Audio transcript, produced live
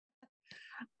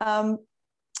Um,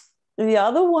 the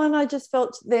other one I just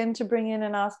felt then to bring in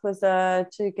and ask was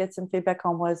to get some feedback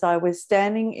on was I was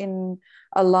standing in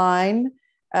a line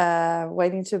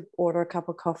waiting to order a cup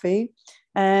of coffee,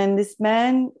 and this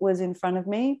man was in front of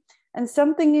me, and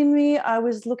something in me, I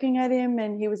was looking at him,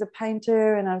 and he was a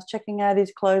painter, and I was checking out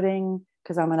his clothing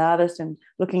because I'm an artist and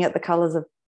looking at the colors of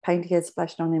paint he had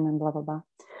splashed on him and blah, blah, blah.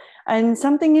 And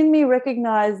something in me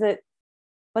recognized that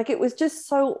like it was just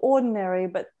so ordinary,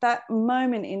 but that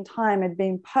moment in time had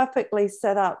been perfectly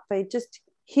set up for just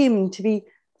him to be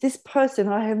this person,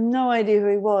 I have no idea who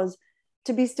he was,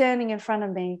 to be standing in front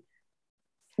of me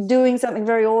doing something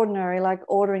very ordinary like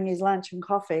ordering his lunch and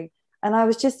coffee. And I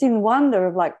was just in wonder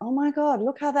of like, oh my God,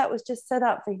 look how that was just set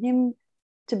up for him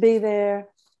to be there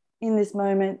in this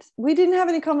moment. We didn't have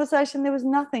any conversation. There was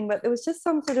nothing, but there was just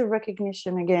some sort of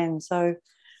recognition again. So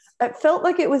it felt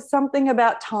like it was something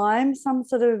about time, some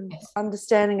sort of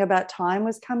understanding about time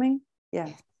was coming. Yeah.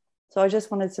 So I just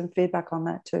wanted some feedback on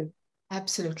that too.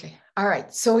 Absolutely. All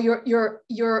right. So you're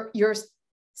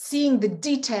seeing the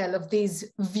detail of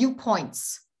these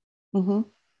viewpoints,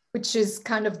 which is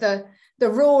kind of the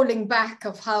rolling back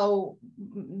of how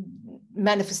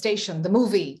manifestation, the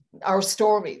movie, our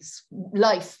stories,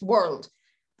 life, world,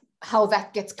 how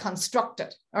that gets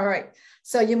constructed. All right.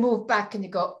 So you move back and you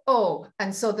go, oh,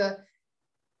 and so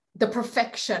the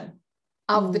perfection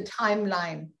of the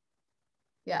timeline.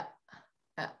 Yeah.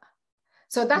 Yeah.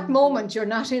 So that moment, you're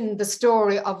not in the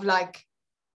story of like,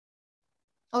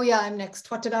 oh yeah, I'm next.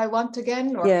 What did I want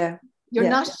again? Or you're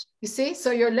not, you see?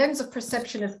 So your lens of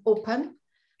perception is open.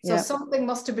 So something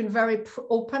must have been very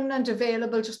open and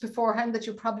available just beforehand that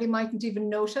you probably mightn't even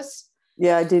notice.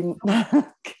 Yeah, I didn't.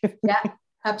 Yeah,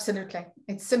 absolutely.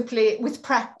 It's simply with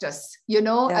practice, you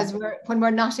know, as when we're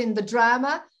not in the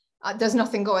drama, there's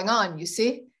nothing going on, you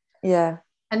see? Yeah.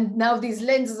 And now these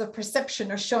lenses of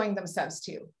perception are showing themselves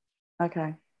to you.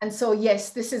 Okay. And so,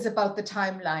 yes, this is about the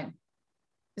timeline.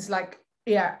 It's like,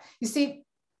 yeah, you see,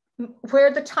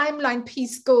 where the timeline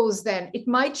piece goes then, it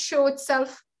might show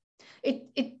itself.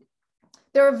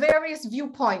 There are various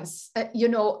viewpoints, you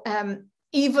know,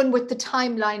 even with the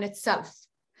timeline itself.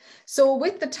 So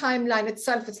with the timeline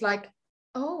itself, it's like,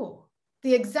 oh,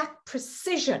 the exact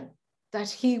precision that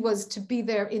he was to be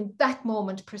there in that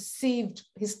moment, perceived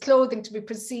his clothing to be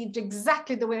perceived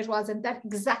exactly the way it was in that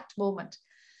exact moment.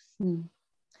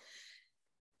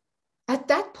 At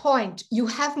that point, you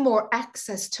have more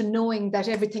access to knowing that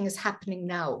everything is happening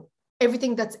now,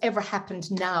 everything that's ever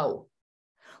happened now,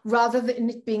 rather than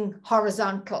it being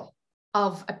horizontal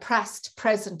of a past,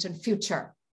 present, and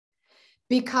future.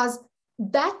 Because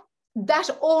that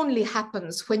only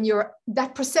happens when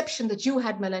that perception that you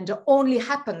had, Melinda, only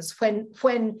happens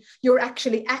when you're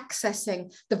actually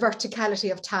accessing the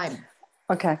verticality of time.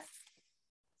 Okay.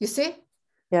 You see?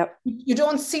 Yep. You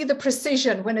don't see the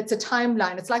precision when it's a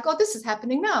timeline. It's like, oh, this is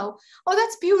happening now. Oh,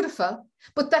 that's beautiful.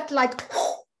 But that like,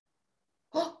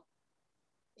 oh,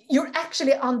 you're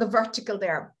actually on the vertical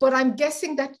there. But I'm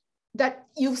guessing that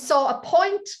you saw a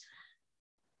point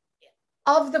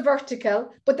of the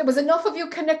vertical, but there was enough of you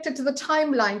connected to the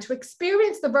timeline to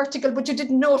experience the vertical, but you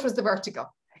didn't know it was the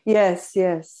vertical. Yes.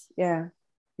 Yeah.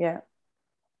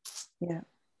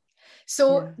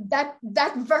 So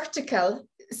that vertical,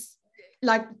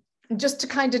 like, just to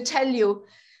kind of tell you,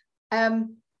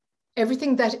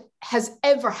 everything that has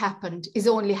ever happened is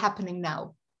only happening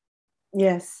now.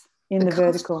 Yes, in the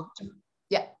vertical.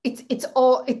 Yeah, it's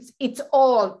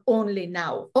all only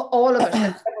now, all of it that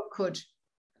ever could.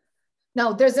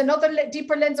 Now, there's another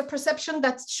deeper lens of perception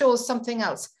that shows something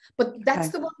else, but that's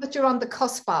the one that you're on the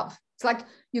cusp of. It's like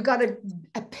you got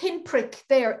a pinprick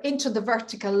there into the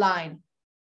vertical line.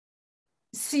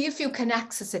 See if you can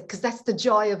access it, because that's the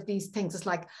joy of these things. It's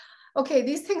like, okay,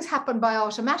 these things happen by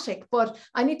automatic, but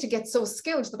I need to get so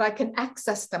skilled that I can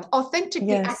access them,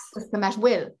 authentically access them at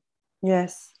will.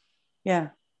 Yes. Yeah.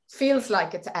 Feels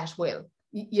like it's at will.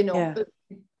 You know,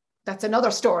 that's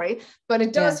another story, but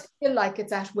it does feel like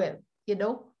it's at will, you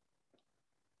know?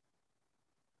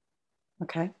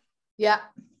 Okay. Yeah.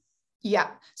 Yeah.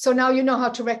 So now you know how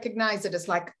to recognize it as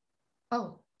like,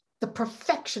 oh, the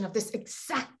perfection of this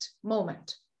exact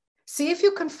moment. See if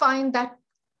you can find that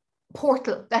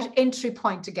portal, that entry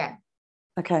point again.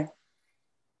 Okay.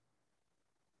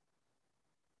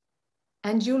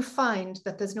 And you'll find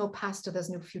that there's no past or there's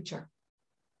no future.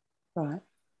 Right.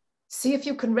 See if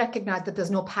you can recognize that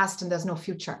there's no past and there's no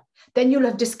future. Then you'll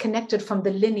have disconnected from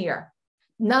the linear.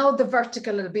 Now the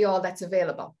vertical will be all that's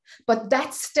available. But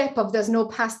that step of there's no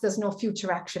past, there's no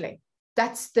future, actually,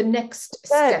 that's the next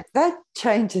step. That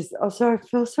changes. Oh, sorry, I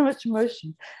feel so much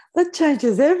emotion. That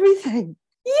changes everything.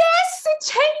 Yes, it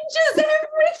changes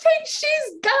everything,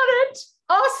 She's got it.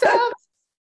 Awesome.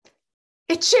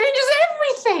 It changes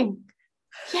everything.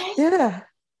 Yes. Yeah.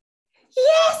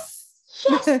 Yes.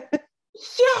 Yes.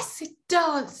 Yes, it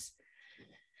does.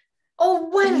 Oh,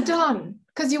 well done.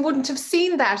 Because you wouldn't have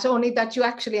seen that, only that you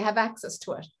actually have access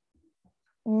to it.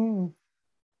 Mm.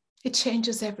 It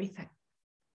changes everything.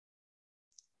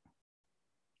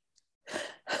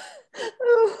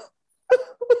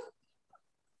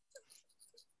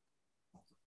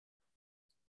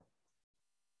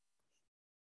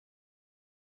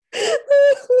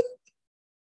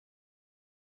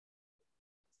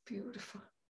 Beautiful.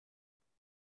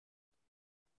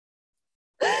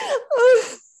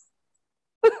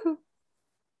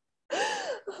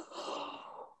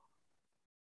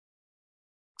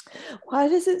 Why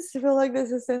does it feel like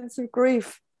there's a sense of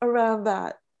grief around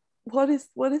that? What is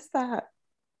that?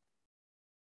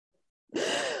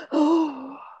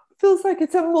 Oh, feels like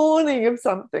it's a mourning of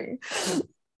something.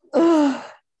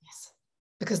 Yes.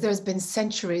 Because there's been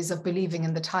centuries of believing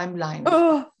in the timeline,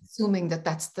 assuming that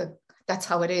that's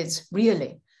how it is,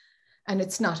 really. And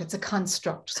it's not, it's a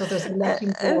construct. So there's a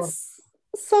letting go.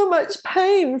 So much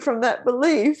pain from that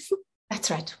belief. That's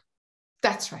right.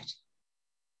 That's right.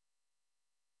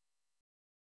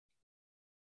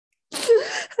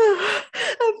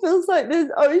 It feels like there's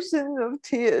oceans of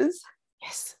tears.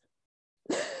 Yes.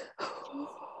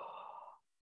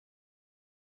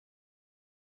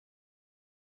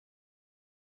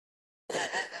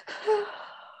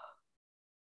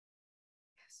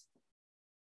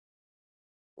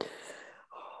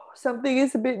 Something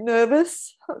is a bit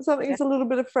nervous. Something's a little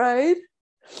bit afraid.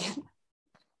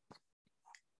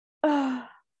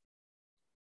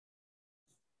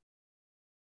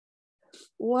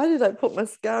 Why did I put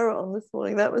mascara on this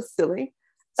morning? That was silly.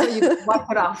 So you can wipe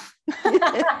it off.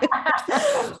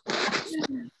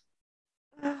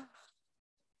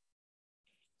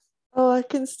 Oh, I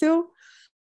can still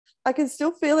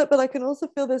feel it, but I can also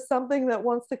feel there's something that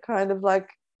wants to kind of like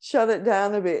shut it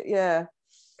down a bit. Yeah.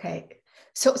 Okay.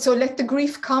 So let the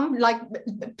grief come, like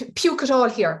puke it all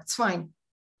here. It's fine.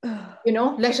 You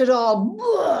know, let it all,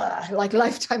 like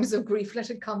lifetimes of grief, let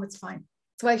it come. It's fine.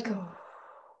 It's welcome.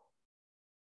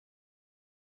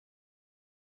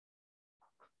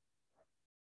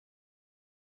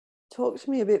 Talk to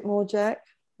me a bit more, Jac.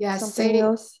 Yeah, something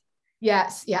else.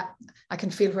 Yes, yeah, I can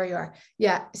feel where you are.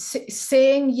 Yeah,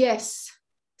 saying yes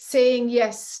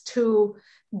to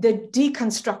the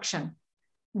deconstruction,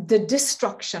 the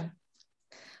destruction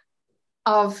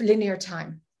of linear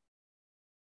time.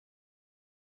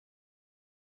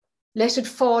 Let it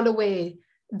fall away,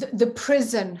 the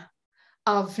prison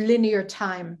of linear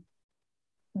time,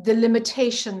 the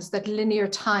limitations that linear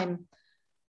time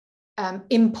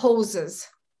imposes.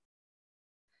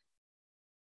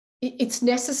 It's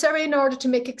necessary in order to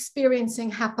make experiencing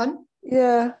happen.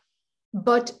 Yeah.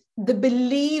 But the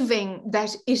believing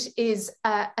that it is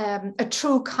a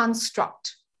true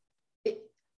construct, it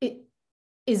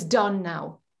is done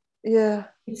now. Yeah.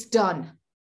 It's done.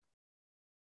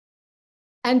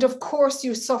 And of course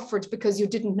you suffered because you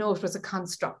didn't know it was a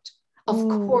construct. Of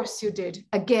course you did,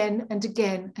 again and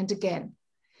again and again.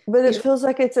 But it feels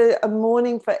like it's a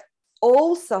mourning for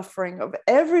all suffering, of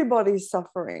everybody's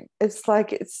suffering. It's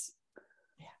like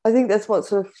I think that's what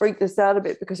sort of freaked us out a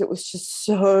bit, because it was just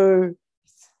so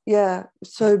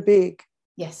big.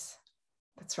 Yes,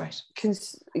 that's right.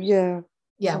 Yeah,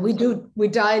 we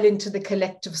dial into the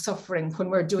collective suffering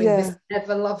when we're doing this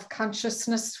level of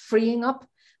consciousness freeing up,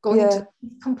 going into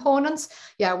components.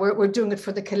 We're doing it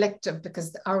for the collective,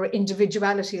 because our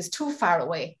individuality is too far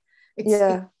away.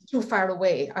 It's too far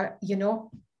away, you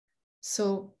know.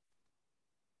 So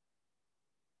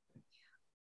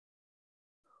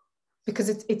because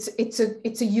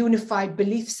it's a unified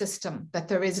belief system that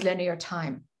there is linear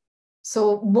time.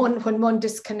 So when one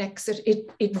disconnects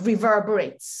it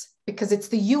reverberates, because it's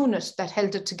the unit that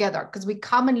held it together, because we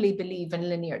commonly believe in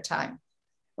linear time.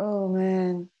 Oh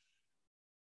man.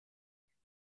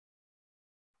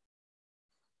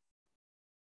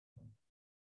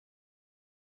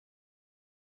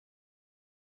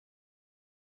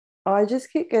 I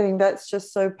just keep getting, that's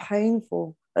just so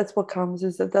painful. That's what comes,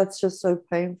 is that's just so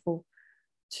painful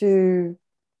to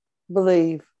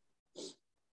believe.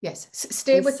 Yes,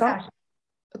 stay with that.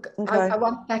 Okay. I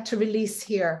want that to release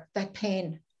here, that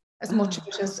pain, as much of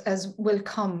it as will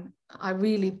come. I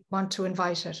really want to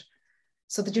invite it,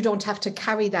 so that you don't have to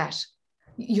carry that.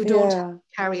 You don't have to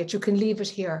carry it. You can leave it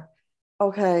here.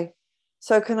 Okay.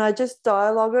 So can I just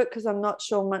dialogue it? Because I'm not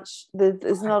sure much.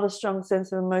 There's not a strong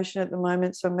sense of emotion at the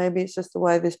moment. So maybe it's just the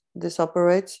way this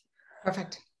operates.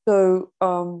 Perfect. So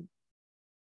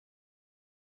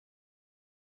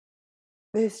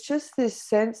there's just this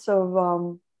sense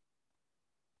of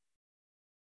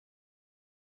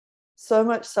so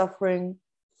much suffering,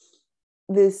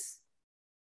 this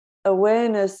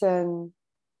awareness and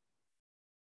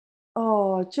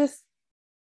just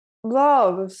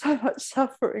love of so much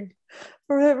suffering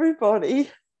for everybody.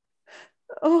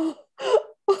 Oh,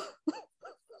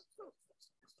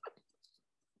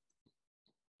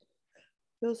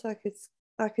 feels like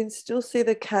I can still see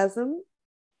the chasm.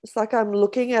 It's like I'm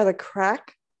looking at a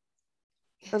crack.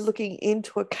 Yes. I'm looking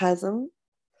into a chasm.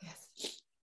 Yes.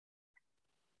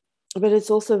 But it's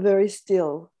also very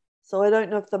still. So I don't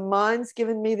know if the mind's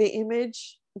given me the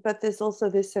image, but there's also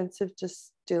this sense of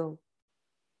just still.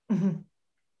 Mm-hmm.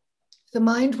 The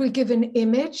mind will give an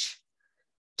image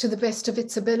to the best of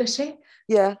its ability.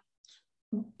 Yeah.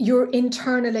 Your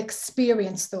internal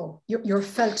experience, though, your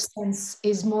felt sense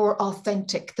is more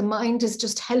authentic. The mind is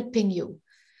just helping you.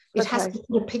 It has to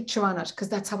put a picture on it because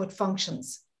that's how it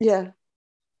functions. Yeah.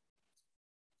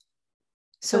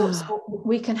 So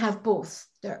we can have both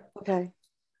there. Okay.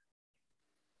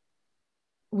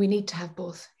 We need to have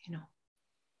both, you know.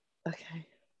 Okay.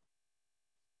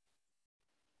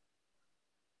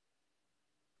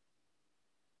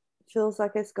 Feels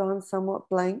like it's gone somewhat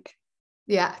blank.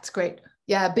 Yeah, it's great.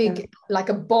 Yeah, big, like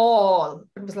a ball.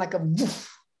 It was like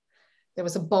there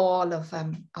was a ball of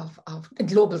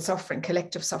global suffering,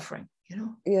 collective suffering, you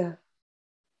know. Yeah.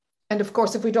 And of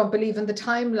course, if we don't believe in the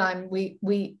timeline,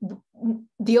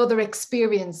 the other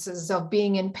experiences of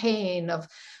being in pain, of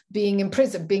being in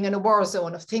prison, being in a war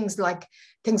zone, of things like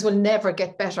things will never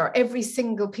get better. Every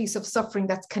single piece of suffering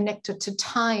that's connected to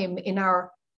time in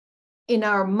our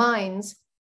minds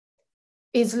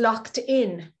is locked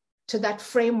in to that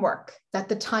framework that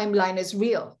the timeline is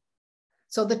real.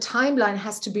 So the timeline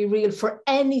has to be real for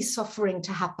any suffering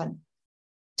to happen,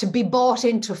 to be bought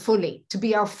into fully, to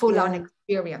be our full-on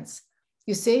experience.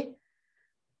 You see?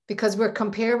 Because we're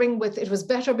comparing with, it was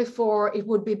better before, it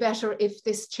would be better if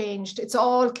this changed. It's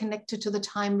all connected to the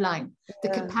timeline, the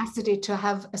capacity to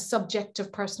have a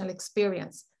subjective personal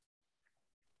experience.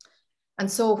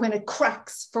 And so when it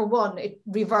cracks, for one, it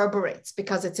reverberates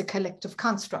because it's a collective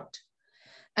construct.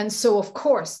 And so, of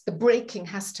course, the breaking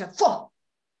has to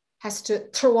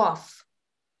throw off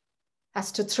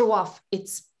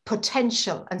its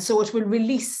potential. And so it will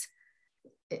release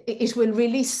the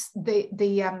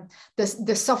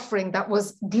suffering that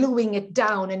was gluing it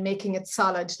down and making it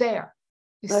solid there.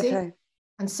 You see?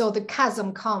 And so the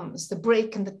chasm comes, the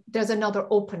break, and there's another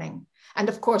opening. And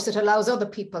of course, it allows other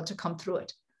people to come through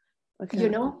it. You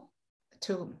know,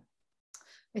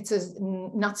 it's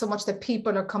not so much that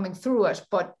people are coming through it,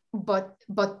 but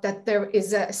that there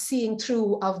is a seeing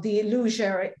through of the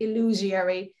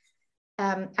illusory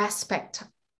aspect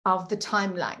of the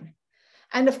timeline.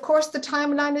 And of course, the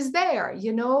timeline is there,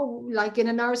 you know, like in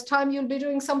an hour's time, you'll be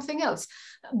doing something else.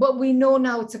 But we know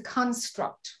now it's a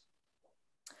construct.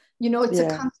 You know, it's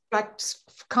a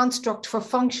construct for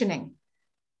functioning.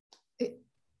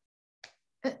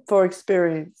 For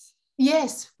experience.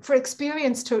 Yes, for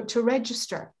experience to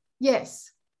register.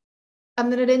 Yes.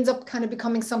 And then it ends up kind of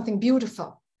becoming something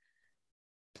beautiful.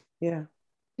 Yeah.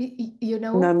 You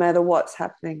know? No matter what's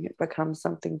happening, it becomes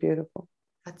something beautiful.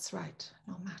 That's right.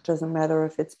 No matter. Doesn't matter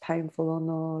if it's painful or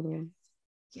not, or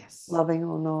loving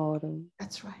or not. Or...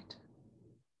 That's right.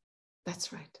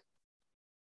 That's right.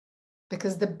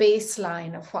 Because the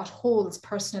baseline of what holds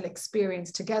personal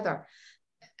experience together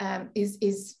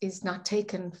is not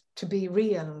taken to be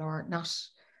real or not,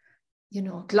 you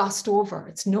know, glossed over.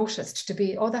 It's noticed to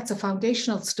be, that's a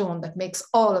foundational stone that makes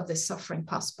all of this suffering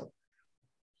possible.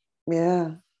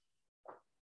 Yeah.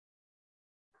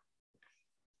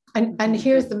 And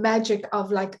here's the magic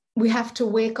of, like, we have to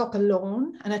wake up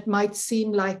alone, and it might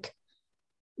seem like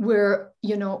we're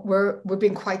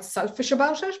being quite selfish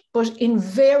about it, but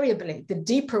invariably, the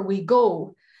deeper we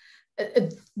go,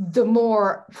 the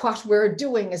more what we're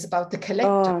doing is about the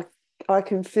collective. Oh, I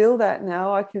can feel that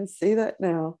now. I can see that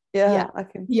now. Yeah. I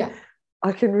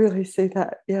can really see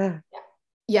that. Yeah.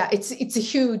 Yeah, it's a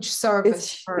huge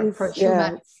service for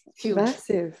humanity. It's huge.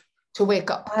 Massive. To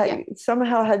wake up. I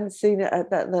somehow hadn't seen it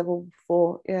at that level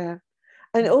before. Yeah.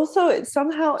 And also it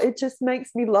just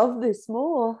makes me love this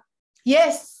more.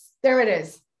 Yes, there it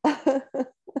is.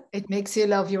 It makes you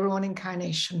love your own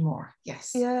incarnation more.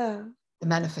 Yes. Yeah. The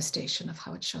manifestation of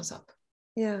how it shows up.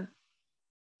 Yeah.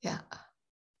 Yeah.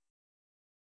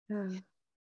 Yeah.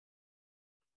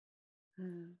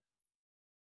 Yeah.